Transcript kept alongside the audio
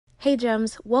Hey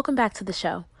Gems, welcome back to the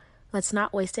show. Let's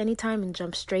not waste any time and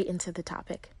jump straight into the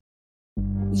topic.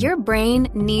 Your brain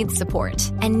needs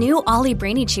support, and new Ollie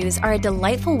Brainy Chews are a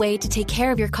delightful way to take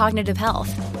care of your cognitive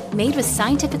health. Made with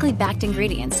scientifically backed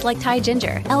ingredients like Thai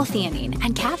ginger, L-theanine,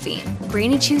 and caffeine,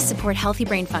 Brainy Chews support healthy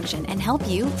brain function and help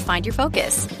you find your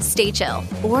focus, stay chill,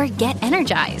 or get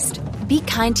energized. Be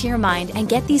kind to your mind and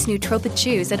get these nootropic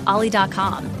chews at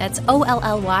ollie.com. That's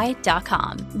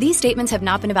OLLY.com. These statements have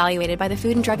not been evaluated by the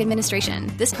Food and Drug Administration.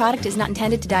 This product is not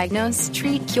intended to diagnose,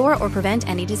 treat, cure, or prevent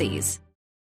any disease.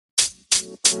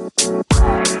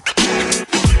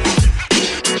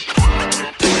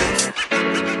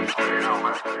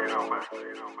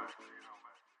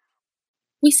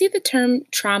 We see the term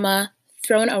trauma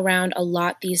thrown around a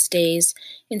lot these days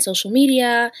in social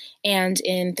media and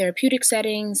in therapeutic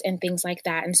settings and things like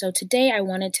that. And so today I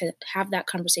wanted to have that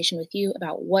conversation with you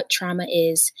about what trauma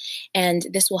is, and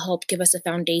this will help give us a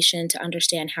foundation to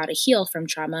understand how to heal from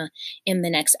trauma in the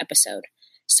next episode.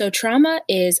 So trauma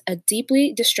is a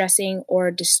deeply distressing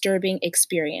or disturbing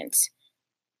experience.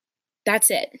 That's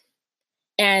it.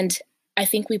 And I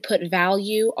think we put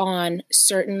value on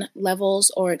certain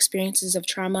levels or experiences of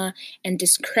trauma and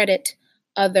discredit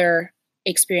other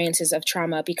experiences of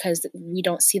trauma because we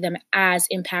don't see them as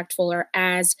impactful or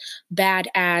as bad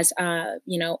as,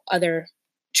 other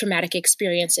traumatic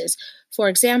experiences. For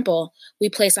example, we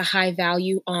place a high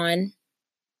value on,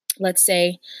 let's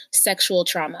say, sexual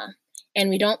trauma, and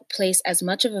we don't place as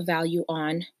much of a value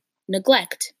on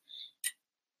neglect.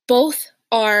 Both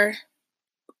are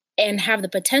and have the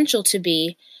potential to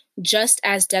be just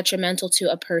as detrimental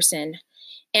to a person.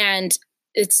 And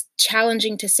it's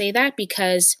challenging to say that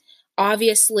because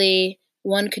obviously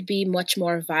one could be much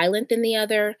more violent than the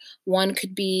other. One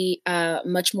could be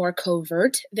much more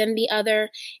covert than the other.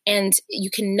 And you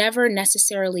can never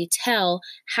necessarily tell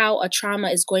how a trauma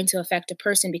is going to affect a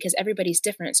person because everybody's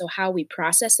different. So how we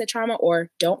process the trauma or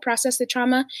don't process the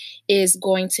trauma is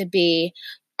going to be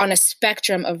on a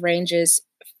spectrum of ranges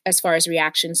as far as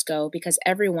reactions go, because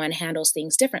everyone handles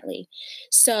things differently.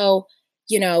 So,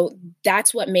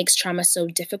 that's what makes trauma so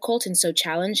difficult and so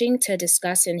challenging to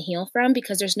discuss and heal from,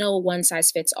 because there's no one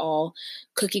size fits all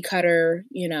cookie cutter,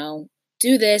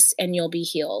 do this and you'll be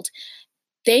healed.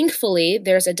 Thankfully,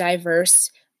 there's a diverse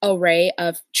array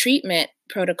of treatment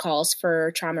protocols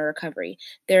for trauma recovery.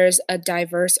 There's a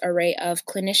diverse array of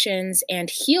clinicians and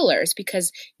healers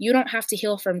because you don't have to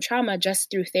heal from trauma just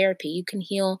through therapy. You can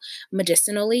heal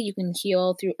medicinally, you can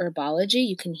heal through herbology,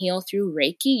 you can heal through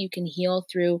Reiki, you can heal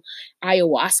through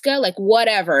ayahuasca, like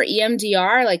whatever,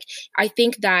 EMDR. Like I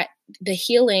think that the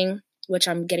healing, which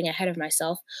I'm getting ahead of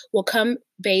myself, will come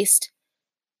based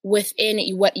within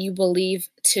what you believe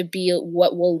to be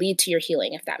what will lead to your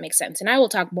healing, if that makes sense. And I will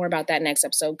talk more about that next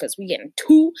episode because we're getting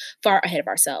too far ahead of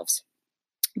ourselves.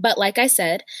 But like I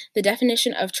said, the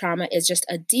definition of trauma is just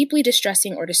a deeply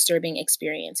distressing or disturbing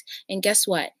experience. And guess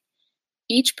what?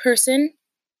 Each person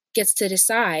gets to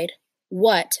decide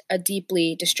what a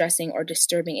deeply distressing or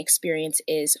disturbing experience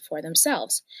is for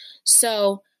themselves.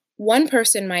 So one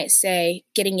person might say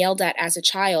getting yelled at as a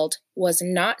child was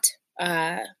not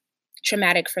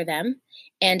traumatic for them,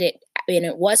 and it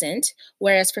wasn't.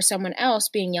 Whereas for someone else,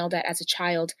 being yelled at as a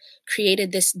child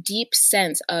created this deep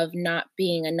sense of not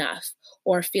being enough,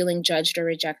 or feeling judged or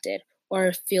rejected,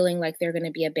 or feeling like they're going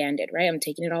to be abandoned, right? I'm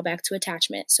taking it all back to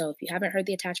attachment. So if you haven't heard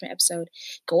the attachment episode,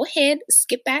 go ahead,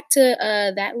 skip back to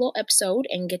that little episode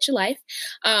and get your life.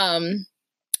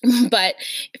 But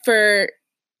for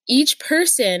each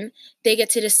person, they get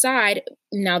to decide.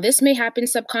 Now, this may happen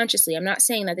subconsciously. I'm not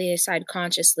saying that they decide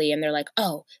consciously and they're like,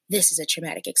 oh, this is a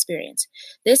traumatic experience.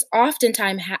 This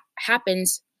oftentimes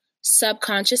happens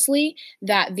subconsciously,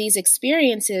 that these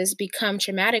experiences become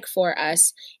traumatic for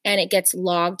us and it gets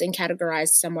logged and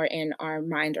categorized somewhere in our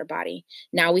mind or body.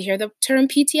 Now we hear the term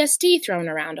PTSD thrown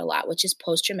around a lot, which is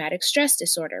post-traumatic stress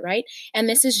disorder, right? And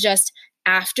this is just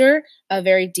after a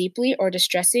very deeply or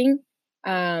distressing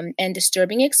and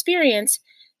disturbing experience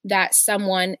that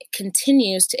someone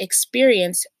continues to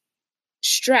experience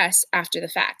stress after the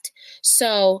fact.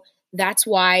 So that's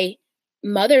why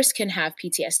mothers can have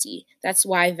PTSD. That's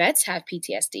why vets have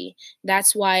PTSD.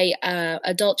 That's why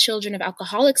adult children of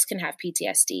alcoholics can have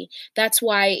PTSD. That's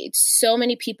why so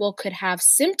many people could have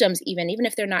symptoms, even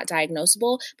if they're not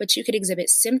diagnosable, but you could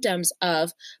exhibit symptoms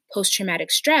of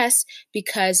post-traumatic stress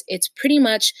because it's pretty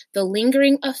much the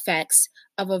lingering effects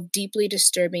of a deeply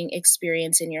disturbing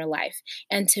experience in your life.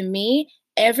 And to me,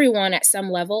 everyone at some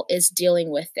level is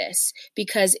dealing with this,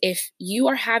 because if you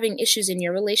are having issues in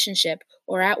your relationship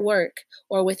or at work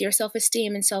or with your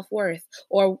self-esteem and self-worth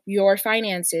or your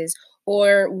finances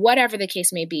or whatever the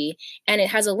case may be, and it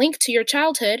has a link to your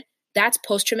childhood, that's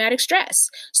post-traumatic stress.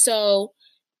 So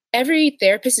every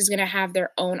therapist is going to have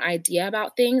their own idea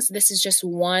about things. This is just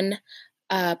one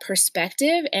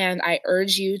perspective, and I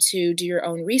urge you to do your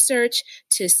own research,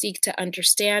 to seek to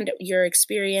understand your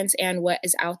experience and what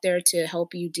is out there to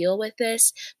help you deal with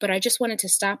this. But I just wanted to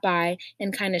stop by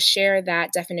and kind of share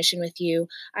that definition with you.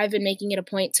 I've been making it a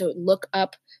point to look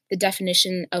up the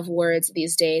definition of words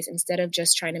these days instead of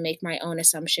just trying to make my own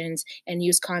assumptions and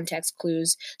use context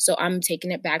clues. So I'm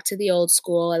taking it back to the old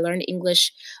school. I learned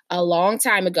English a long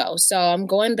time ago. So I'm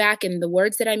going back, and the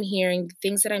words that I'm hearing, the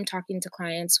things that I'm talking to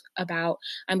clients about,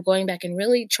 I'm going back and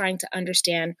really trying to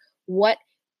understand what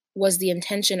was the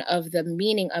intention of the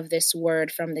meaning of this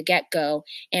word from the get-go,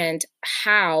 and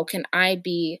how can I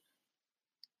be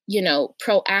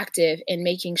proactive in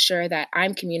making sure that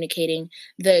I'm communicating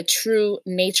the true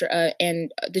nature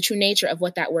of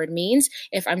what that word means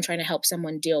if I'm trying to help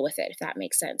someone deal with it, if that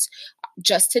makes sense.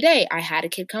 Just today, I had a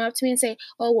kid come up to me and say,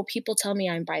 oh, well, people tell me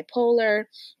I'm bipolar,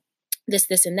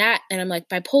 this, and that. And I'm like,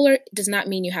 bipolar does not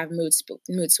mean you have mood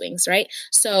swings, right?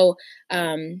 So,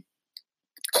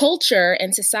 culture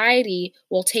and society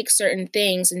will take certain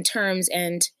things and terms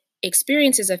and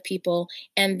experiences of people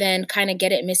and then kind of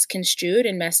get it misconstrued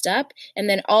and messed up. And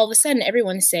then all of a sudden,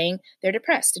 everyone's saying they're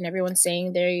depressed, and everyone's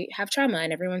saying they have trauma,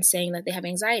 and everyone's saying that they have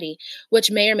anxiety, which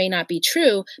may or may not be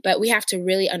true, but we have to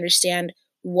really understand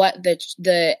what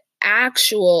the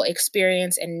actual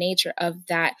experience and nature of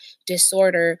that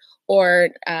disorder or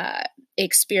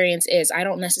experience is. I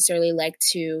don't necessarily like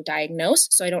to diagnose,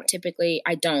 so I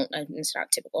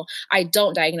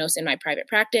don't diagnose in my private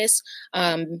practice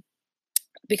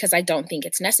because I don't think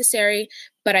it's necessary.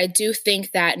 But I do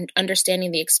think that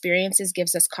understanding the experiences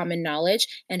gives us common knowledge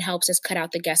and helps us cut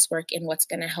out the guesswork in what's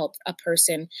going to help a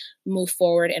person move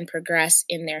forward and progress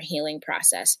in their healing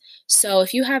process. So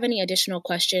if you have any additional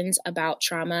questions about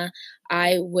trauma,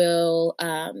 I will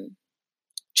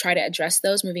try to address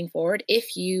those moving forward.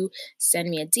 If you send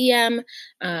me a DM,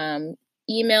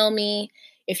 email me.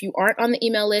 If you aren't on the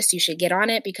email list, you should get on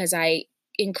it, because I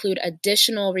include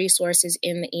additional resources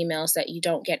in the emails that you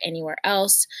don't get anywhere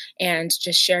else, and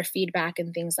just share feedback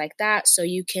and things like that. So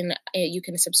you can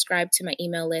subscribe to my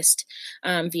email list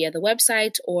via the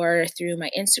website or through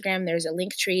my Instagram. There's a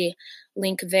Linktree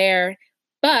link there.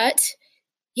 But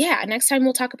yeah, next time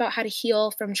we'll talk about how to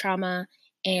heal from trauma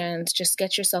and just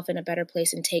get yourself in a better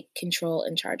place and take control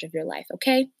and charge of your life.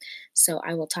 Okay? So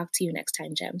I will talk to you next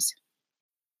time, Gems.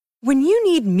 When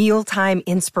you need mealtime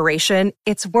inspiration,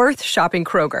 it's worth shopping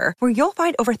Kroger, where you'll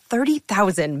find over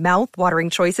 30,000 mouth-watering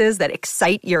choices that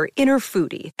excite your inner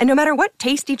foodie. And no matter what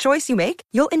tasty choice you make,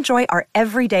 you'll enjoy our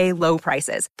everyday low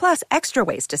prices, plus extra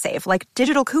ways to save, like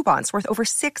digital coupons worth over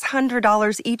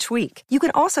 $600 each week. You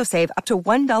can also save up to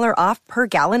 $1 off per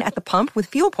gallon at the pump with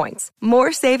fuel points.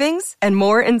 More savings and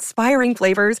more inspiring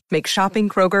flavors make shopping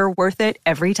Kroger worth it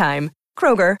every time.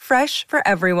 Kroger, fresh for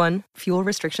everyone. Fuel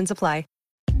restrictions apply.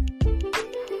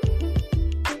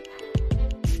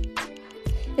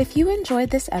 If you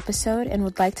enjoyed this episode and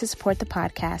would like to support the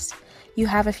podcast, you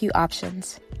have a few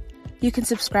options. You can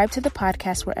subscribe to the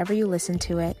podcast wherever you listen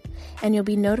to it, and you'll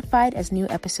be notified as new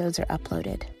episodes are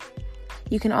uploaded.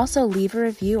 You can also leave a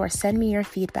review or send me your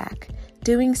feedback.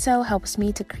 Doing so helps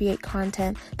me to create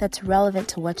content that's relevant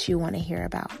to what you want to hear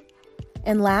about.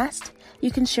 And last,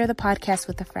 you can share the podcast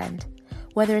with a friend.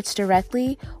 Whether it's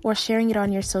directly or sharing it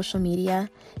on your social media,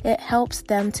 it helps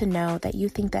them to know that you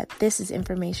think that this is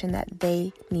information that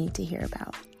they need to hear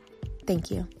about. Thank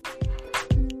you.